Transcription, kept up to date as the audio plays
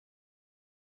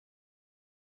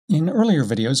In earlier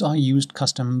videos, I used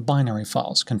custom binary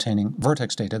files containing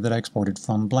vertex data that I exported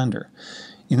from Blender.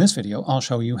 In this video, I'll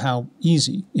show you how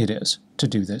easy it is to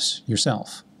do this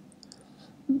yourself.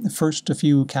 First, a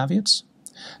few caveats.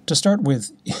 To start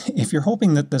with, if you're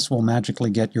hoping that this will magically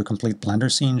get your complete Blender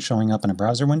scene showing up in a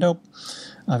browser window,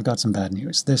 I've got some bad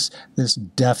news. This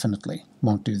definitely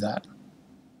won't do that.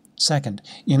 Second,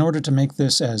 in order to make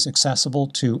this as accessible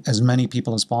to as many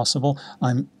people as possible,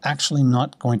 I'm actually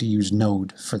not going to use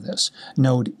Node for this.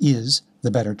 Node is the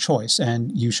better choice,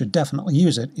 and you should definitely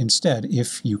use it instead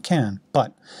if you can.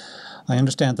 But I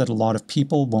understand that a lot of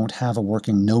people won't have a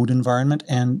working Node environment,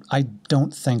 and I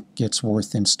don't think it's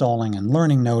worth installing and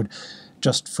learning Node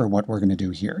just for what we're going to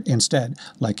do here. Instead,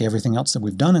 like everything else that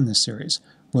we've done in this series,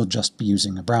 we'll just be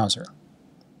using a browser.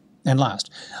 And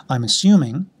last, I'm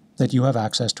assuming that you have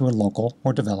access to a local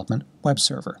or development web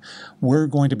server. We're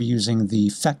going to be using the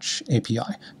Fetch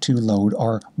API to load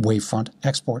our wavefront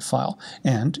export file,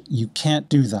 and you can't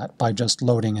do that by just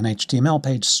loading an HTML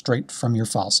page straight from your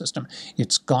file system.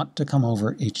 It's got to come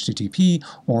over HTTP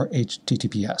or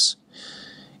HTTPS.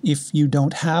 If you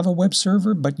don't have a web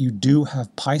server, but you do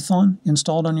have Python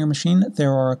installed on your machine,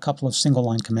 there are a couple of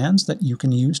single-line commands that you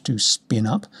can use to spin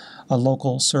up a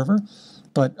local server,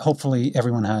 but hopefully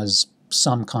everyone has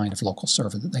some kind of local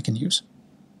server that they can use.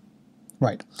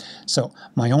 Right, so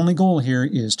my only goal here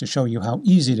is to show you how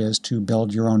easy it is to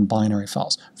build your own binary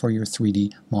files for your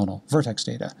 3D model vertex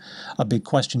data. A big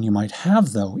question you might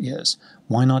have, though, is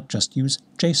why not just use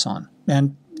JSON?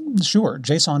 And sure,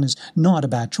 JSON is not a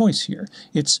bad choice here.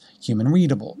 It's human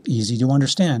readable, easy to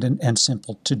understand, and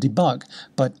simple to debug.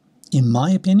 But in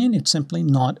my opinion, it's simply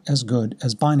not as good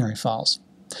as binary files.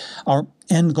 Our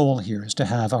end goal here is to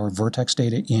have our vertex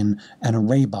data in an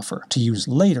array buffer to use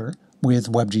later with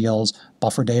WebGL's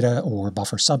buffer data or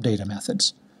buffer subdata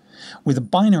methods. With a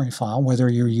binary file, whether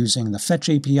you're using the Fetch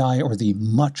API or the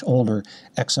much older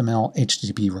XML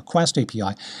HTTP request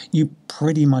API, you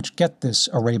pretty much get this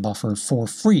array buffer for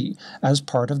free as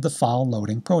part of the file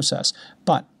loading process.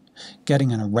 But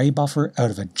getting an array buffer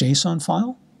out of a JSON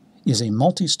file is a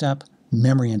multi-step,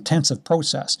 memory-intensive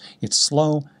process. It's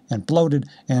slow and bloated,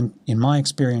 and in my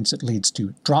experience it leads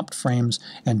to dropped frames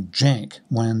and jank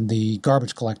when the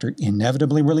garbage collector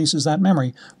inevitably releases that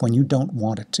memory when you don't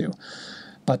want it to.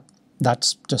 But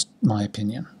that's just my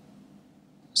opinion.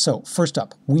 So first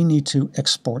up, we need to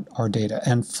export our data,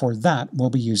 and for that we'll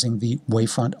be using the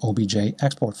wavefront OBJ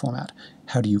export format.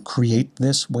 How do you create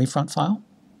this wavefront file?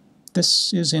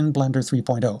 This is in Blender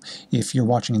 3.0. If you're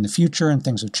watching in the future and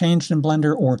things have changed in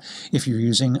Blender, or if you're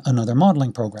using another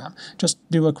modeling program, just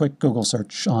do a quick Google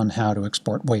search on how to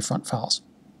export wavefront files.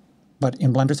 But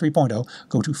in Blender 3.0,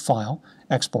 go to File,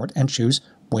 Export, and choose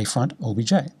Wavefront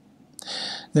OBJ.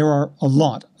 There are a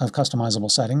lot of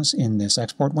customizable settings in this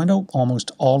export window.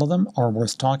 Almost all of them are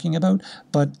worth talking about,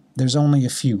 but there's only a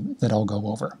few that I'll go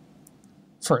over.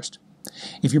 First,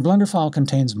 if your Blender file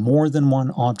contains more than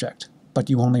one object, but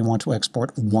you only want to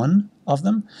export one of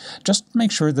them, just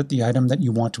make sure that the item that you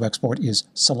want to export is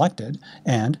selected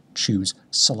and choose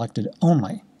Selected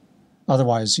Only.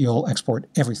 Otherwise, you'll export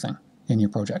everything in your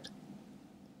project.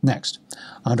 Next,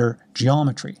 under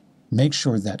Geometry, make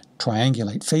sure that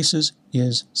Triangulate Faces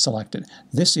is selected.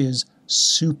 This is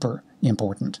super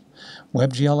important.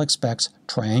 WebGL expects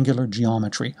triangular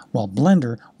geometry, while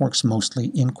Blender works mostly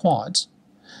in quads.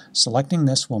 Selecting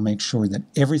this will make sure that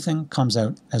everything comes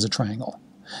out as a triangle.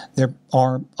 There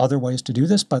are other ways to do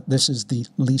this, but this is the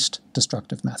least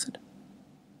destructive method.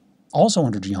 Also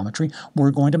under Geometry,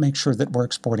 we're going to make sure that we're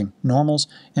exporting normals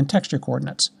and texture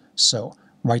coordinates. So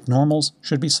right normals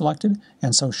should be selected,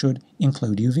 and so should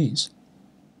include UVs.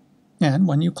 And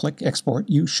when you click Export,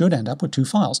 you should end up with two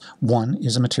files. One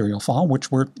is a material file,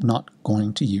 which we're not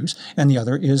going to use, and the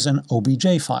other is an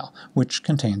OBJ file, which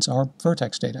contains our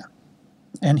vertex data.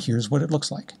 And here's what it looks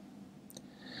like.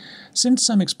 Since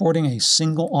I'm exporting a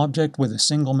single object with a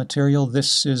single material,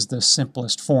 this is the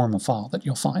simplest form of file that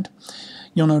you'll find.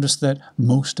 You'll notice that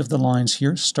most of the lines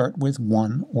here start with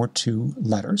 1 or 2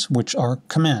 letters, which are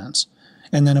commands,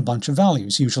 and then a bunch of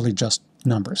values, usually just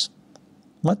numbers.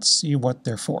 Let's see what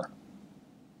they're for.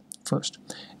 First,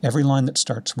 every line that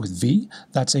starts with V,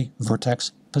 that's a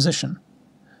vertex position.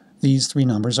 These 3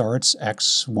 numbers are its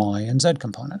X, Y, and Z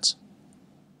components.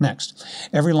 Next,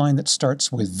 every line that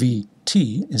starts with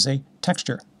VT is a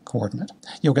texture coordinate.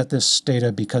 You'll get this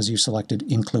data because you selected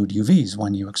Include UVs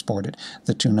when you export it.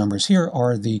 The 2 numbers here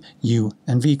are the U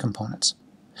and V components.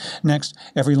 Next,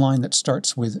 every line that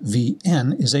starts with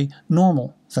VN is a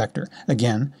normal vector.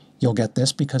 Again, you'll get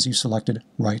this because you selected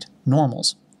Right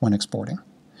Normals when exporting.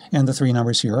 And the 3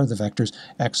 numbers here are the vectors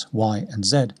X, Y, and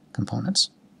Z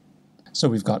components. So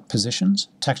we've got positions,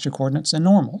 texture coordinates, and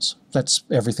normals. That's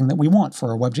everything that we want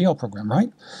for a WebGL program,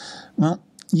 right? Well,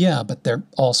 yeah, but they're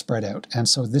all spread out. And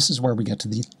so this is where we get to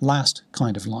the last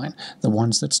kind of line, the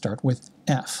ones that start with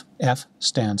F. F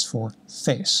stands for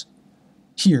face.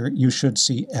 Here you should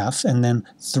see F and then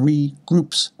 3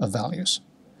 groups of values.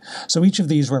 So each of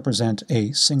these represent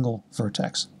a single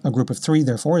vertex. A group of 3,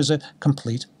 therefore, is a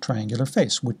complete triangular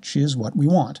face, which is what we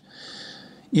want.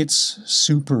 It's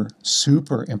super,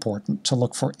 super important to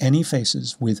look for any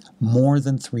faces with more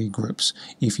than 3 groups.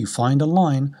 If you find a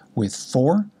line with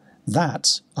 4,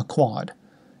 that's a quad.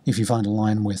 If you find a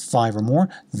line with 5 or more,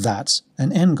 that's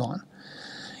an n-gon.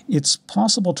 It's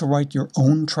possible to write your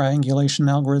own triangulation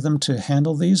algorithm to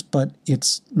handle these, but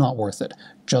it's not worth it.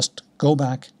 Just go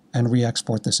back and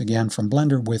re-export this again from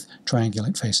Blender with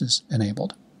triangulate faces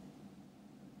enabled.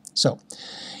 So,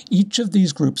 each of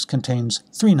these groups contains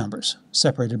 3 numbers,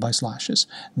 separated by slashes.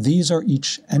 These are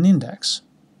each an index.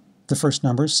 The first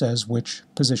number says which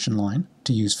position line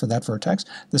to use for that vertex,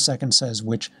 the second says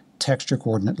which texture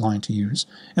coordinate line to use,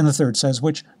 and the third says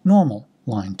which normal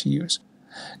line to use.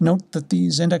 Note that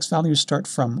these index values start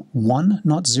from 1,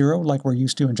 not 0, like we're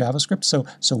used to in JavaScript,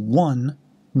 so 1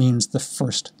 means the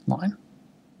first line.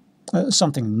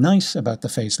 Something nice about the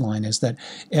face line is that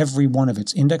every one of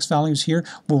its index values here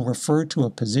will refer to a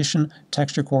position,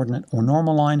 texture coordinate, or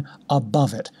normal line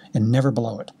above it and never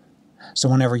below it. So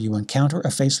whenever you encounter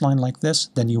a face line like this,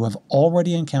 then you have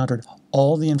already encountered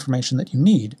all the information that you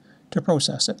need to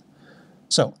process it.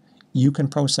 So you can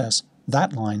process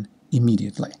that line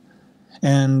immediately.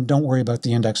 And don't worry about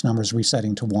the index numbers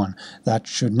resetting to 1. That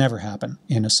should never happen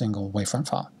in a single wavefront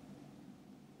file.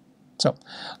 So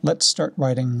let's start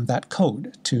writing that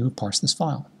code to parse this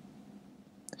file.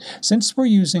 Since we're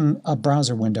using a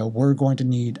browser window, we're going to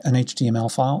need an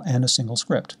HTML file and a single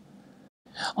script.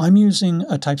 I'm using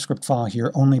a TypeScript file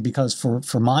here only because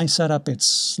for my setup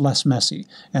it's less messy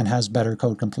and has better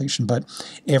code completion, but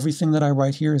everything that I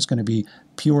write here is going to be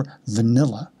pure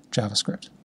vanilla JavaScript.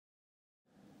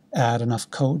 Add enough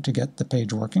code to get the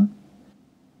page working.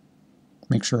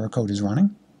 Make sure our code is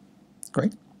running.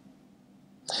 Great.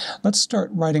 Let's start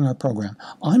writing our program.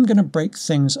 I'm going to break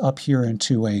things up here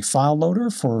into a file loader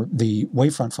for the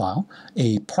wavefront file,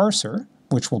 a parser,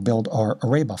 which will build our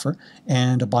array buffer,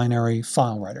 and a binary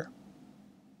file writer.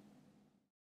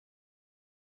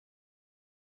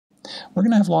 We're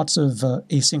going to have lots of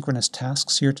asynchronous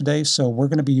tasks here today, so we're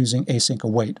going to be using async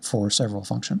await for several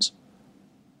functions.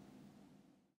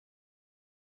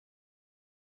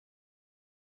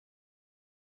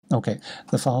 Okay,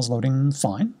 the file's loading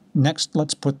fine. Next,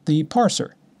 let's put the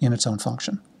parser in its own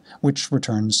function, which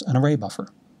returns an array buffer.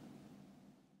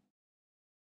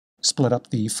 Split up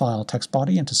the file text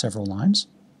body into several lines,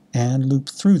 and loop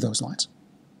through those lines.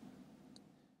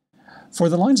 For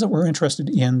the lines that we're interested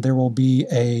in, there will be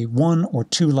a 1 or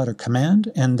 2 letter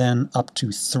command, and then up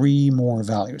to 3 more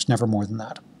values, never more than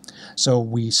that. So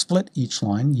we split each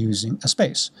line using a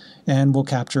space, and we'll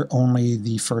capture only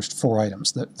the first 4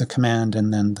 items, the command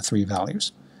and then the 3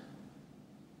 values.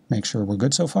 Make sure we're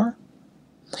good so far.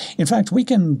 In fact, we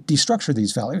can destructure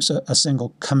these values, a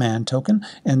single command token,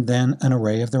 and then an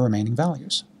array of the remaining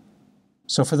values.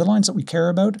 So for the lines that we care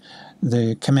about,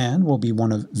 the command will be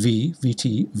one of v,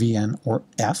 vt, vn, or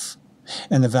f,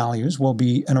 and the values will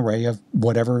be an array of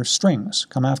whatever strings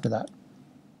come after that.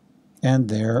 And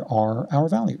there are our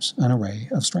values, an array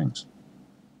of strings.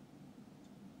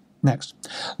 Next,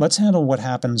 let's handle what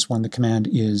happens when the command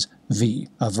is v,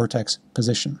 a vertex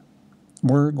position.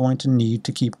 We're going to need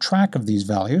to keep track of these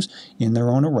values in their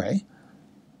own array.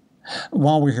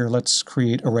 While we're here, let's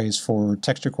create arrays for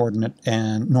texture coordinate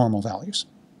and normal values.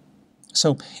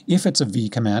 So if it's a v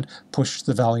command, push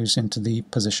the values into the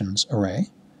positions array.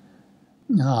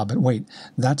 But wait,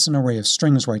 that's an array of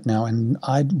strings right now, and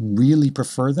I'd really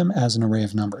prefer them as an array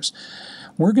of numbers.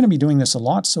 We're going to be doing this a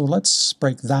lot, so let's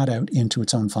break that out into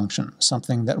its own function,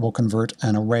 something that will convert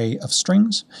an array of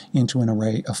strings into an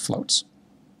array of floats.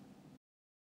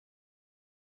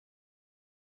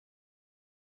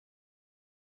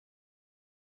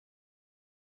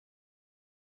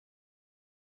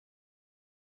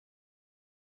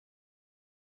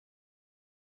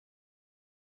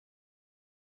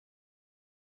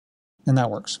 And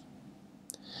that works.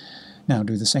 Now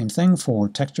do the same thing for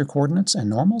texture coordinates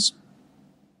and normals.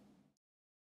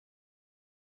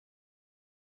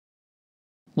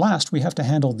 Last, we have to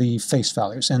handle the face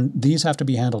values, and these have to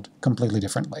be handled completely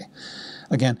differently.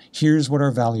 Again, here's what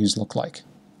our values look like.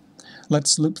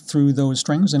 Let's loop through those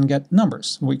strings and get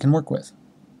numbers we can work with.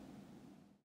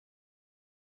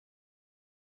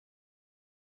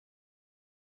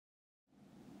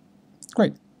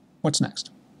 Great. What's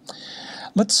next?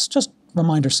 Let's just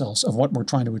remind ourselves of what we're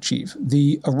trying to achieve.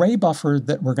 The array buffer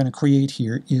that we're going to create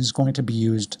here is going to be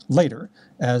used later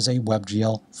as a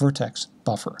WebGL vertex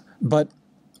buffer. But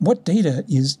what data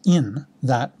is in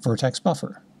that vertex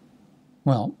buffer?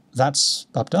 Well, that's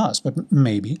up to us, but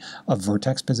maybe a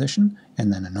vertex position,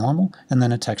 and then a normal, and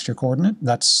then a texture coordinate.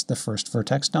 That's the first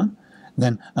vertex done.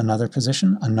 Then another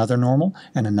position, another normal,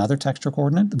 and another texture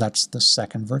coordinate. That's the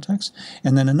second vertex.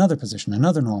 And then another position,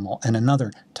 another normal, and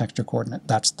another texture coordinate.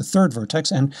 That's the third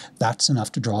vertex, and that's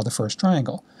enough to draw the first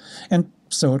triangle. And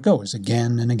so it goes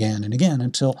again and again and again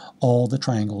until all the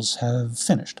triangles have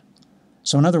finished.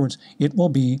 So in other words, it will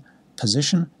be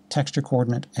position, texture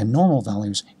coordinate, and normal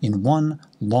values in one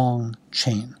long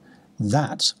chain.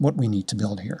 That's what we need to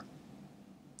build here.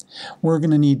 We're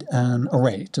going to need an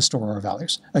array to store our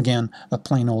values. Again, a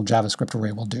plain old JavaScript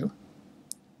array will do.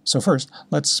 So first,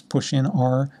 let's push in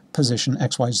our position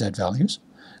XYZ values.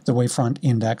 The wavefront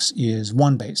index is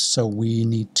 1 base, so we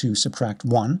need to subtract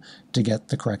 1 to get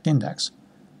the correct index.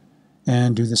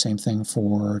 And do the same thing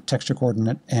for texture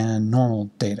coordinate and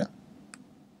normal data.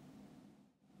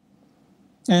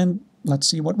 And let's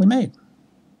see what we made.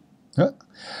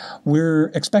 We're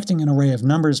expecting an array of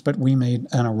numbers, but we made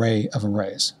an array of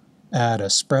arrays. Add a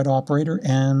spread operator,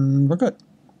 and we're good.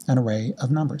 An array of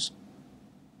numbers.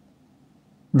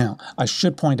 Now, I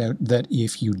should point out that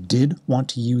if you did want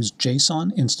to use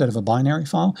JSON instead of a binary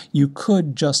file, you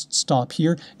could just stop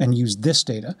here and use this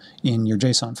data in your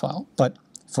JSON file. But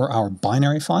for our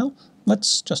binary file,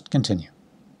 let's just continue.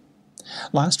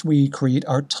 Last, we create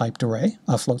our typed array,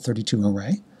 a float32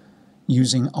 array,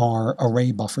 using our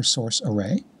array buffer source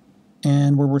array,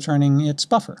 and we're returning its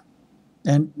buffer.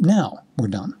 And now we're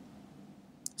done.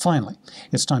 Finally,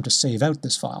 it's time to save out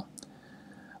this file.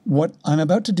 What I'm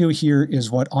about to do here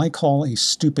is what I call a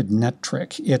stupid net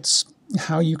trick. It's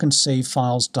how you can save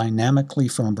files dynamically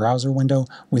from a browser window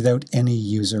without any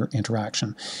user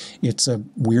interaction. It's a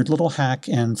weird little hack,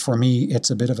 and for me, it's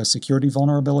a bit of a security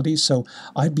vulnerability, so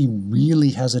I'd be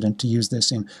really hesitant to use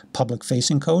this in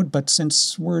public-facing code, but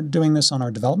since we're doing this on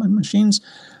our development machines,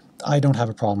 I don't have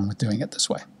a problem with doing it this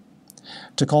way.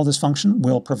 To call this function,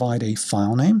 we'll provide a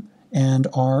file name and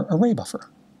our array buffer.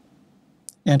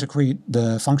 And to create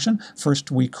the function,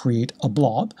 first we create a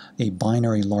blob, a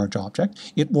binary large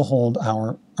object. It will hold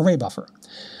our array buffer.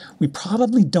 We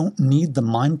probably don't need the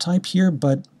MIME type here,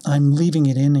 but I'm leaving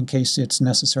it in case it's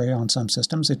necessary on some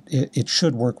systems. It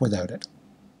should work without it.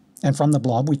 And from the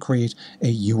blob, we create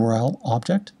a URL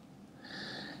object.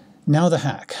 Now the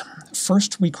hack.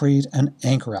 First, we create an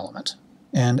anchor element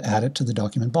and add it to the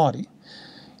document body.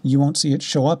 You won't see it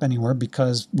show up anywhere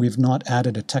because we've not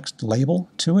added a text label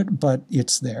to it, but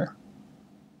it's there.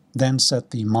 Then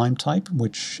set the MIME type,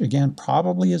 which again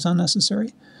probably is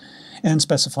unnecessary, and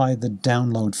specify the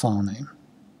download file name.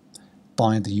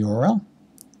 Bind the URL,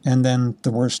 and then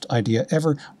the worst idea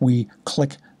ever, we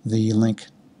click the link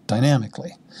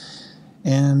dynamically.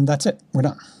 And that's it, we're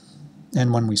done.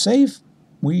 And when we save,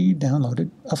 we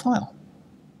downloaded a file.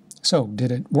 So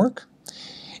did it work?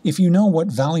 If you know what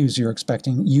values you're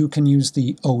expecting, you can use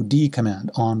the OD command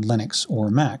on Linux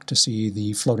or Mac to see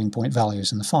the floating point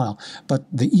values in the file. But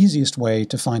the easiest way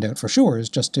to find out for sure is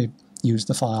just to use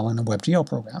the file in a WebGL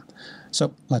program.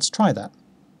 So let's try that.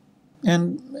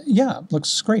 And yeah,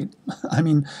 looks great. I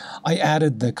mean, I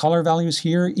added the color values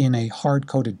here in a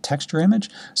hard-coded texture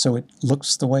image, so it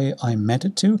looks the way I meant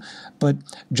it to, but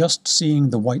just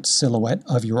seeing the white silhouette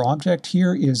of your object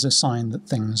here is a sign that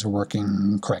things are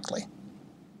working correctly.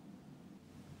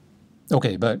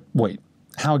 Okay, but wait,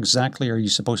 how exactly are you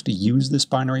supposed to use this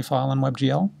binary file in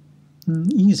WebGL?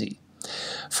 Easy.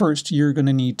 First, you're going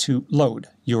to need to load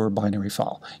your binary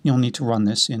file. You'll need to run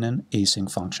this in an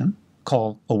async function.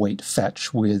 Call await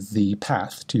fetch with the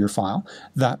path to your file.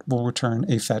 That will return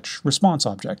a fetch response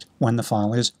object when the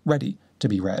file is ready to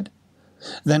be read.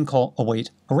 Then call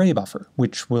await array buffer,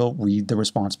 which will read the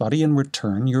response body and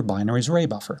return your binary's array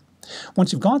buffer.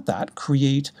 Once you've got that,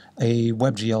 create a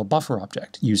WebGL buffer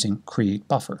object using create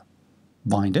buffer.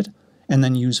 Bind it, and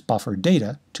then use buffer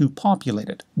data to populate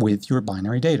it with your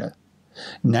binary data.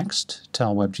 Next,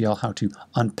 tell WebGL how to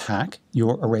unpack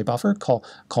your array buffer. Call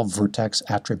vertex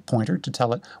attrib pointer to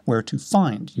tell it where to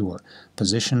find your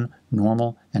position,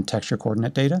 normal, and texture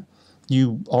coordinate data.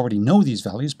 You already know these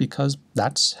values because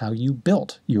that's how you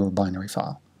built your binary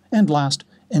file. And last,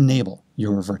 enable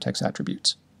your vertex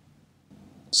attributes.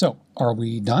 So, are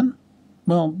we done?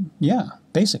 Well, yeah,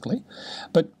 basically.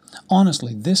 But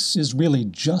honestly, this is really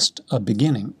just a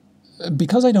beginning.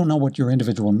 Because I don't know what your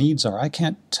individual needs are, I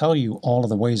can't tell you all of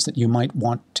the ways that you might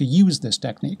want to use this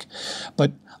technique.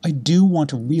 But I do want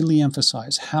to really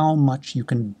emphasize how much you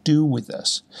can do with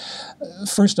this.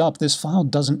 First up, this file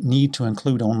doesn't need to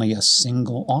include only a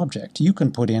single object. You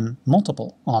can put in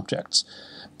multiple objects.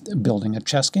 Building a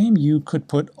chess game, you could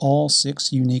put all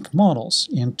 6 unique models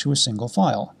into a single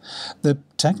file. The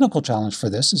technical challenge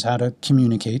for this is how to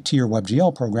communicate to your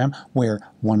WebGL program where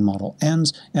one model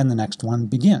ends and the next one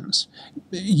begins.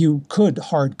 You could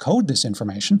hard code this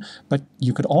information, but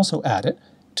you could also add it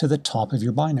to the top of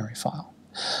your binary file.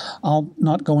 I'll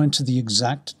not go into the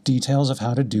exact details of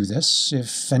how to do this.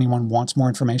 If anyone wants more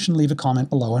information, leave a comment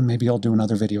below and maybe I'll do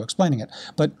another video explaining it.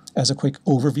 But as a quick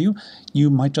overview, you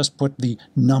might just put the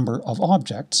number of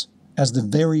objects as the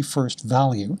very first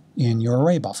value in your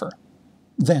array buffer.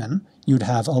 Then you'd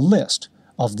have a list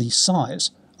of the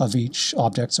size of each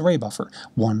object's array buffer,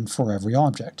 one for every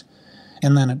object.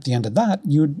 And then at the end of that,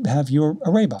 you'd have your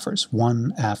array buffers,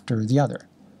 one after the other.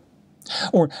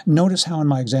 Or notice how in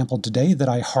my example today that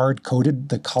I hard-coded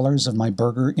the colors of my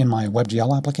burger in my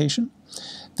WebGL application?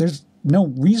 There's no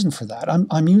reason for that.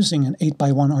 I'm using an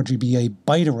 8x1 RGBA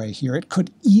byte array here. It could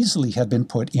easily have been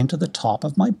put into the top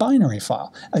of my binary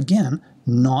file. Again,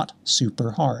 not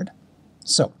super hard.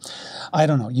 So, I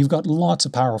don't know, you've got lots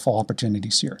of powerful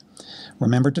opportunities here.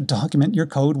 Remember to document your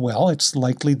code well. It's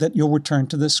likely that you'll return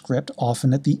to this script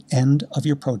often at the end of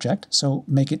your project, so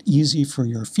make it easy for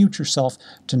your future self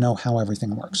to know how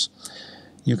everything works.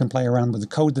 You can play around with the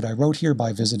code that I wrote here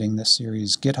by visiting this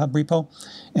series Github repo,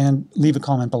 and leave a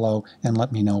comment below and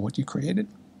let me know what you created.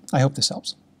 I hope this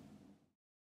helps.